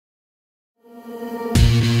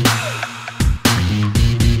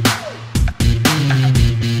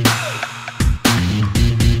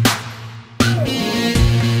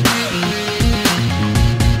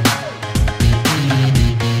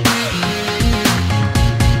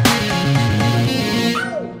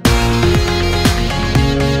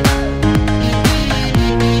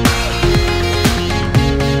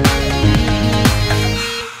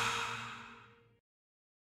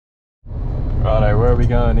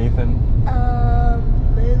Ethan?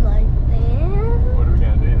 Moonlight Dam. What are we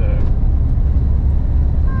going to do there?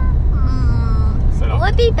 Set It up.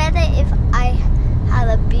 would be better if I had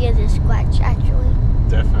a beer to scratch, actually.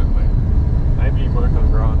 Definitely. Maybe work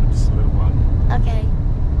on grind, just a little one. Okay.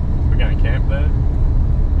 We're going to camp there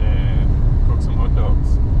and cook some hot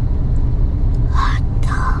dogs. Hot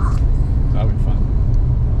dog. That'll be fun.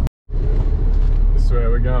 This is where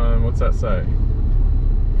we're going. What's that say?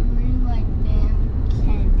 The Moonlight Dam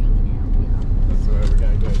camping area. That's where we're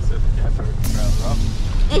going to go set the camp and trailer up.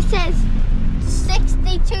 It says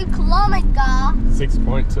 62 kilometer.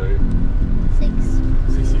 6.2.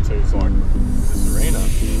 62 is like this arena.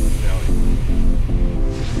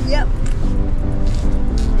 Yep.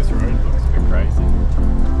 This road looks a bit crazy.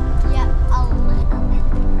 Yep, a little bit.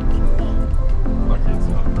 Like it's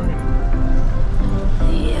not raining.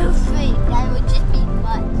 You think that would just be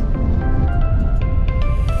mud?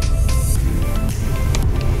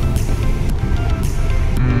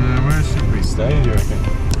 Where should we stay, do you reckon?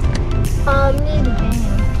 Near the dam.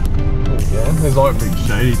 Yeah, there's like a big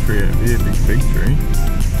shady tree out here, big fig tree.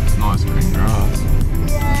 It's nice green grass.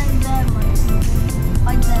 Yeah, that one.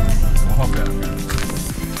 Like the... We'll hop out.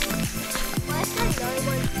 Why is there no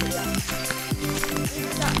one here?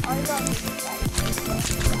 Even the owner of this place.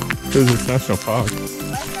 Because it's National Park. Why is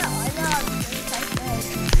the owner of this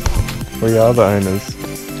place? We are the owners.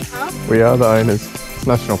 Huh? We are the owners. It's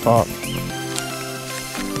National Park.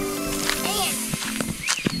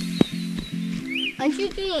 Aren't you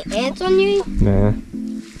getting ants on you? Nah.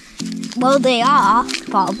 Well, they are,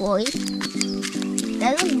 probably.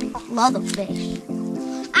 There's a lot of fish.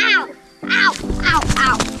 Ow! Ow! Ow!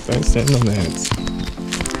 Ow! Don't stand on the ants.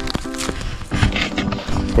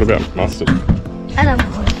 What about mustard? I don't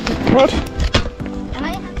know. What? Am I?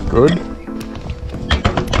 Good.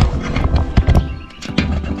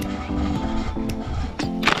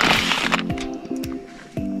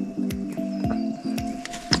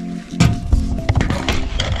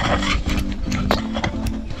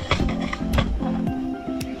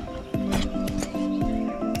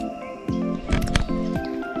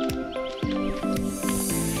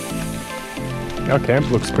 Our camp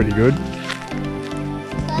looks pretty good.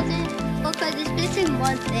 Because it's missing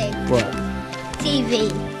one thing. What?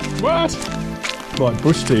 TV. What? Like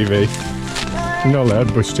bush TV. You're not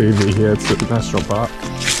allowed bush TV here, it's at National Park.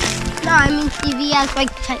 No, I mean TV as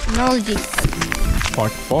like technology.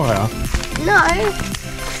 Like fire. No.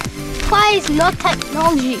 Fire is not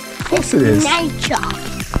technology. Of course it is. Nature.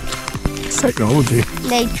 It's technology.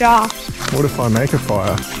 Nature. What if I make a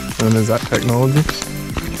fire? And is that technology?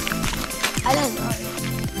 I don't know.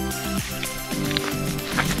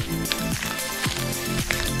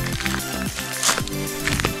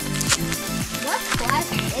 What's that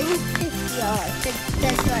in this yard?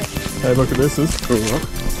 Hey, look at this. This is cool, look.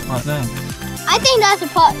 Right there. I think that's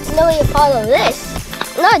really a part of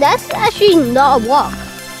this. No, that's actually not a rock.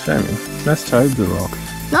 Show me. That's totally the rock.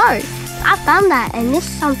 No, I found that and this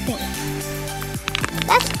is something.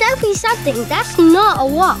 That's definitely something. That's not a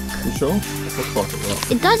rock. You sure? It looks like a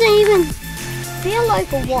rock. It doesn't even feel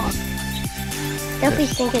like a rock. Definitely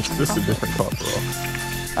think it's This is a different type of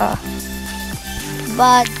rock.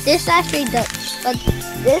 But this actually does. But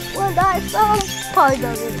this one that I found probably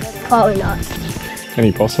doesn't. Probably not.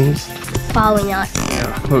 Any possums? Probably not.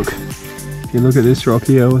 Yeah. Look. If you look at this rock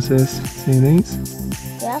here, what's this? See these?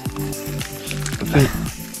 Yeah. I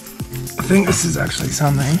think this is actually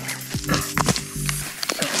something.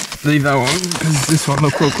 Leave that one, because this one,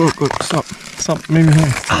 look, stop, move your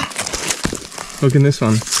hand. Look in this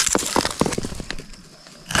one.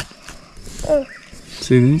 Oh.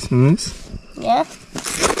 See these and this? Yeah.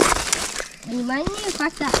 You might need to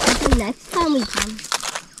crack that open next time we come.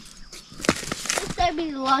 This might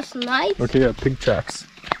be the last night. Look here, pig tracks.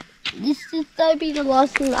 This is going to be the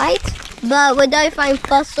last night. But we don't find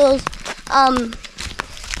fossils,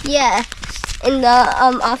 yeah, in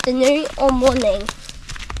the afternoon or morning.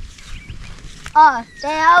 Oh, they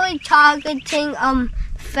are targeting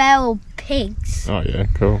feral pigs. Oh yeah,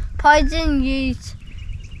 cool. Poison used,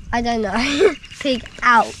 I don't know, pig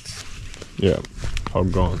out. Yeah,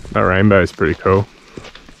 hog gone. That rainbow is pretty cool.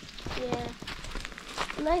 Yeah.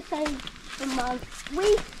 Nice thing for months.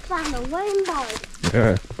 We found a rainbow.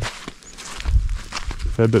 Yeah.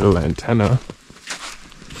 Fair bit of lantana.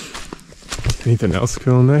 Anything else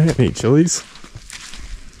cool in there? Any chilies?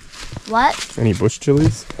 What? Any bush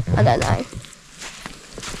chilies? I don't know.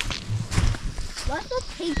 What the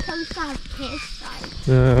pig comes out of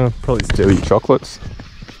campsite? Probably steal your chocolates.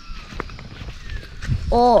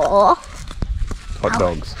 Or Hot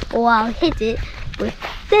dogs. Or I'll hit it with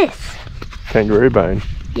this. Kangaroo bone.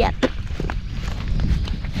 Yep.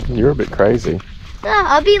 You're a bit crazy. No,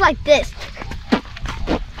 I'll be like this.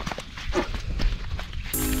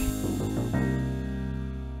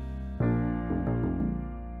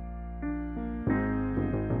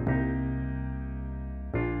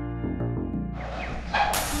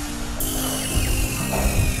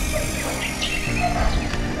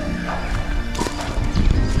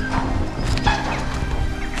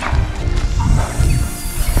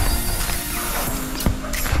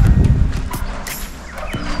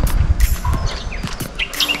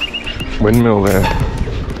 Windmill there.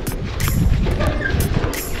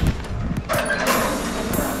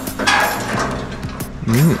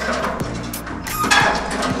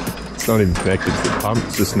 It's not even connected to the pump,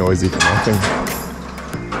 it's just noisy for nothing.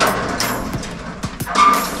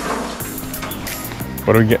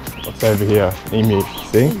 What do we get? What's over here? Emu,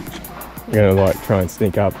 see? We're gonna like try and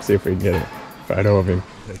sneak up, see if we can get a photo of him.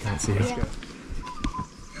 They can't see us. Yeah.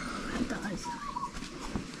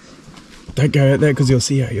 Don't go out there because you'll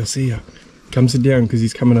see her, you'll see her. Come sit down because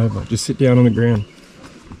he's coming over. Just sit down on the ground.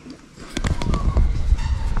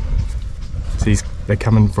 See, they're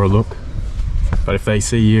coming for a look. But if they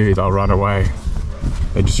see you, they'll run away.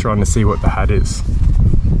 They're just trying to see what the hat is.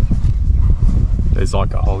 There's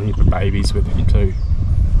like a whole heap of babies with him too.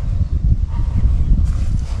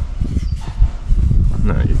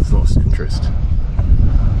 No, he's lost interest.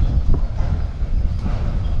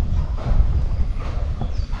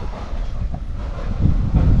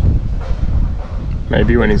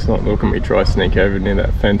 Maybe when he's not looking, we try to sneak over near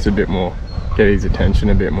that fence a bit more. Get his attention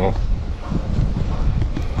a bit more.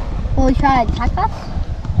 Will he try to attack us?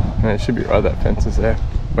 No, it should be right, that fence is there.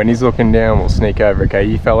 When he's looking down, we'll sneak over. Okay,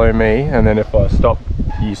 you follow me, and then if I stop,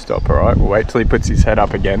 you stop, alright? We'll wait till he puts his head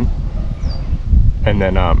up again. And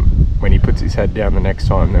then when he puts his head down the next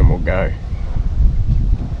time, then we'll go.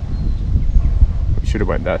 We should have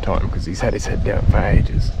went that time because he's had his head down for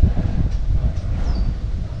ages.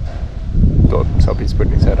 Stop, he's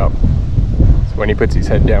putting his head up. So when he puts his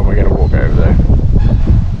head down, we're going to walk over there.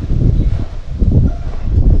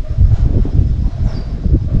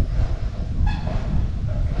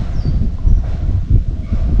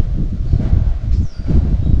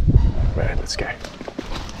 Right, let's go.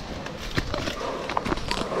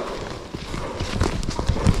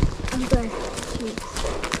 I'm going.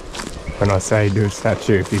 When I say do a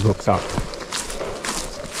statue, if he looks up.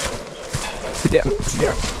 Sit down, sit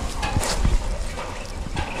down.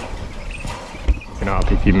 Up.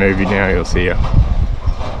 If you move it now, you'll see her.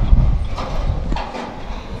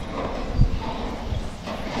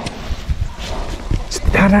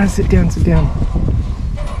 No, sit down, sit down.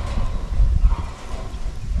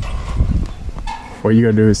 What you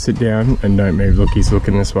gotta do is sit down and don't move. Look, he's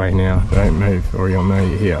looking this way now. Don't move or he'll know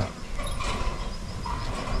you're here.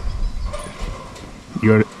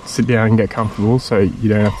 You gotta sit down and get comfortable so you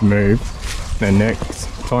don't have to move. Then next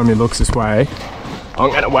time he looks this way,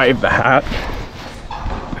 I'm gonna wave the hat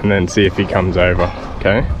and then see if he comes over,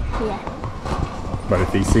 okay? Yeah. But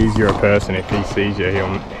if he sees you're a person, if he sees you,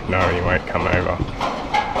 he'll know he won't come over.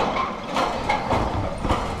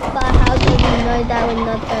 But how do we know that we're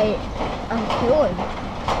not going to kill him?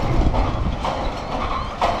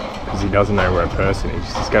 Because he doesn't know we're a person.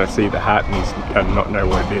 He's just going to see the hat and he's going to not know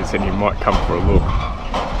what it is and he might come for a look.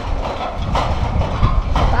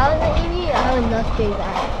 If I was an emu, I would not do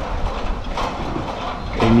that.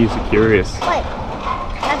 Emus are curious. Wait.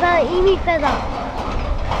 I got an emu feather.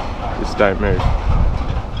 Just don't move.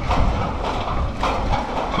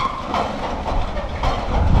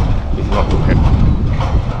 He's not looking.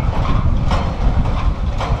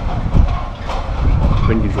 I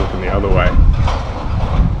think he's looking the other way.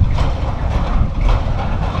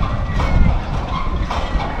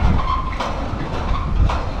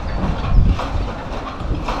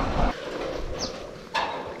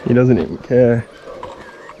 He doesn't even care.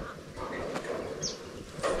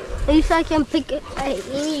 At least I can pick an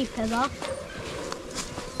emu feather.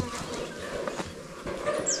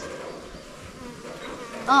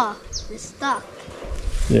 Oh, it's stuck.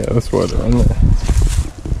 Yeah, that's why they're on there.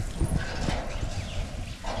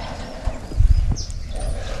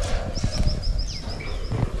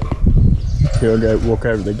 Here, I'll go walk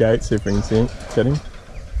over the gate, see if we can see him. Get him.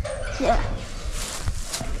 Yeah.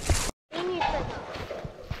 Emu feather.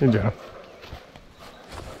 Good job.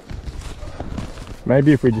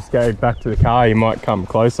 Maybe if we just go back to the car, he might come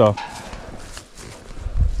closer.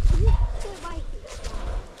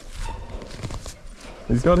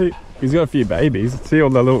 He's got a few babies. See all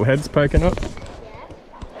the little heads poking up? Yeah.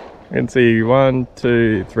 You can see 1,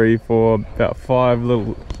 2, 3, 4, about 5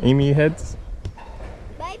 little emu heads.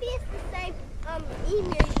 Maybe it's the same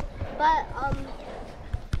emu, but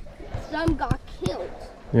some got killed.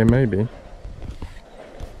 Yeah, maybe.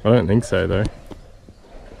 I don't think so though.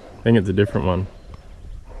 I think it's a different one.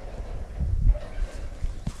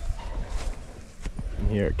 I'm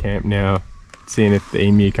here at camp now, seeing if the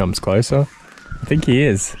emu comes closer. I think he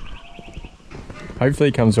is. Hopefully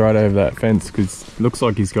he comes right over that fence, because it looks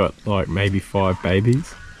like he's got like maybe 5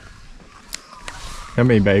 babies. How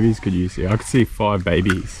many babies could you see? I could see 5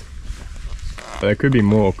 babies. But there could be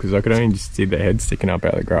more, because I could only just see their head sticking up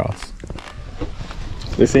out of the grass.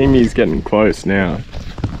 This emu's getting close now.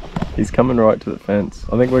 He's coming right to the fence.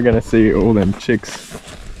 I think we're going to see all them chicks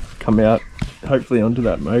come out, hopefully onto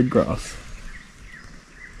that mowed grass.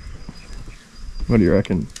 What do you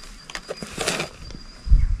reckon?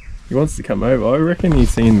 He wants to come over. I reckon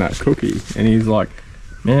he's seen that cookie and he's like,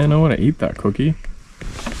 man, I want to eat that cookie.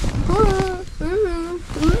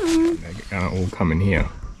 They're gonna all come in here.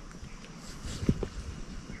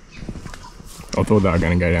 I thought they were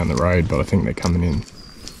going to go down the road, but I think they're coming in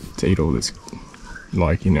to eat all this,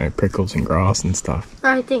 like, you know, prickles and grass and stuff.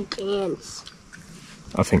 I think ants.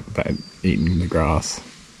 I think they're eating the grass.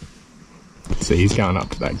 So he's going up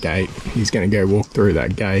to that gate. He's going to go walk through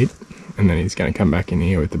that gate, and then he's going to come back in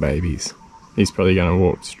here with the babies. He's probably going to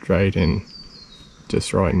walk straight in,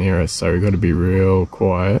 just right near us, so we've got to be real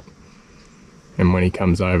quiet. And when he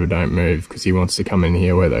comes over, don't move, because he wants to come in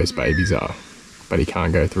here where those babies are. But he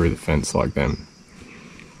can't go through the fence like them.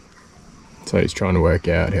 So he's trying to work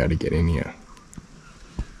out how to get in here.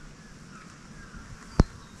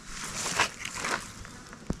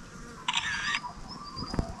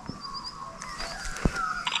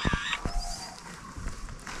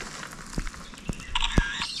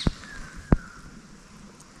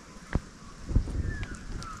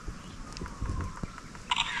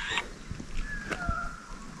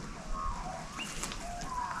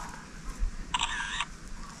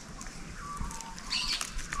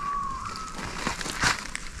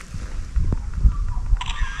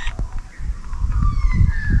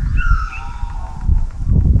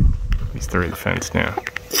 Through the fence now.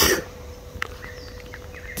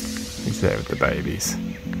 He's there with the babies.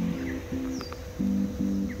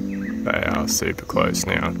 They are super close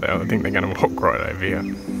now. I think they're going to walk right over here.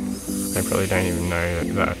 They probably don't even know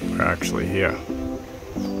that we're actually here,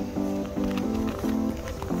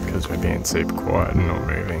 because we're being super quiet and not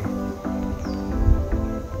moving.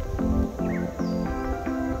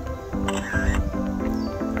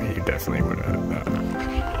 He definitely would have heard that.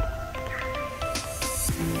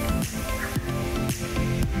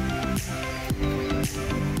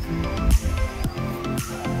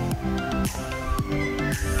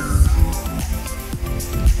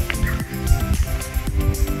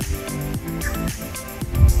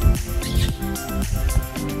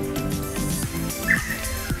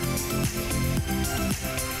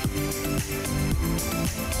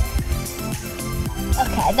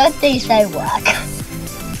 Okay, those things don't work.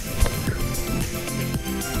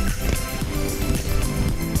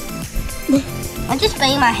 I'm just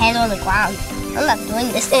banging my head on the ground. I'm not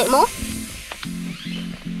doing this anymore.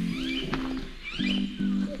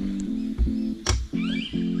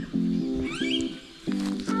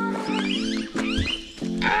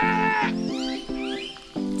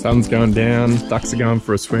 Sun's going down, ducks are going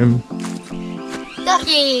for a swim.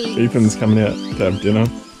 Ducky! Ethan's coming out to have dinner.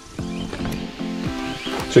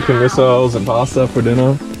 Chicken rissoles and pasta for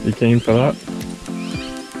dinner. You keen for that?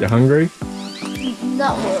 You hungry?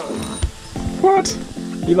 Not really. What?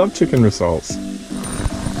 You love chicken rissoles.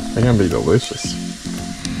 They're gonna be delicious.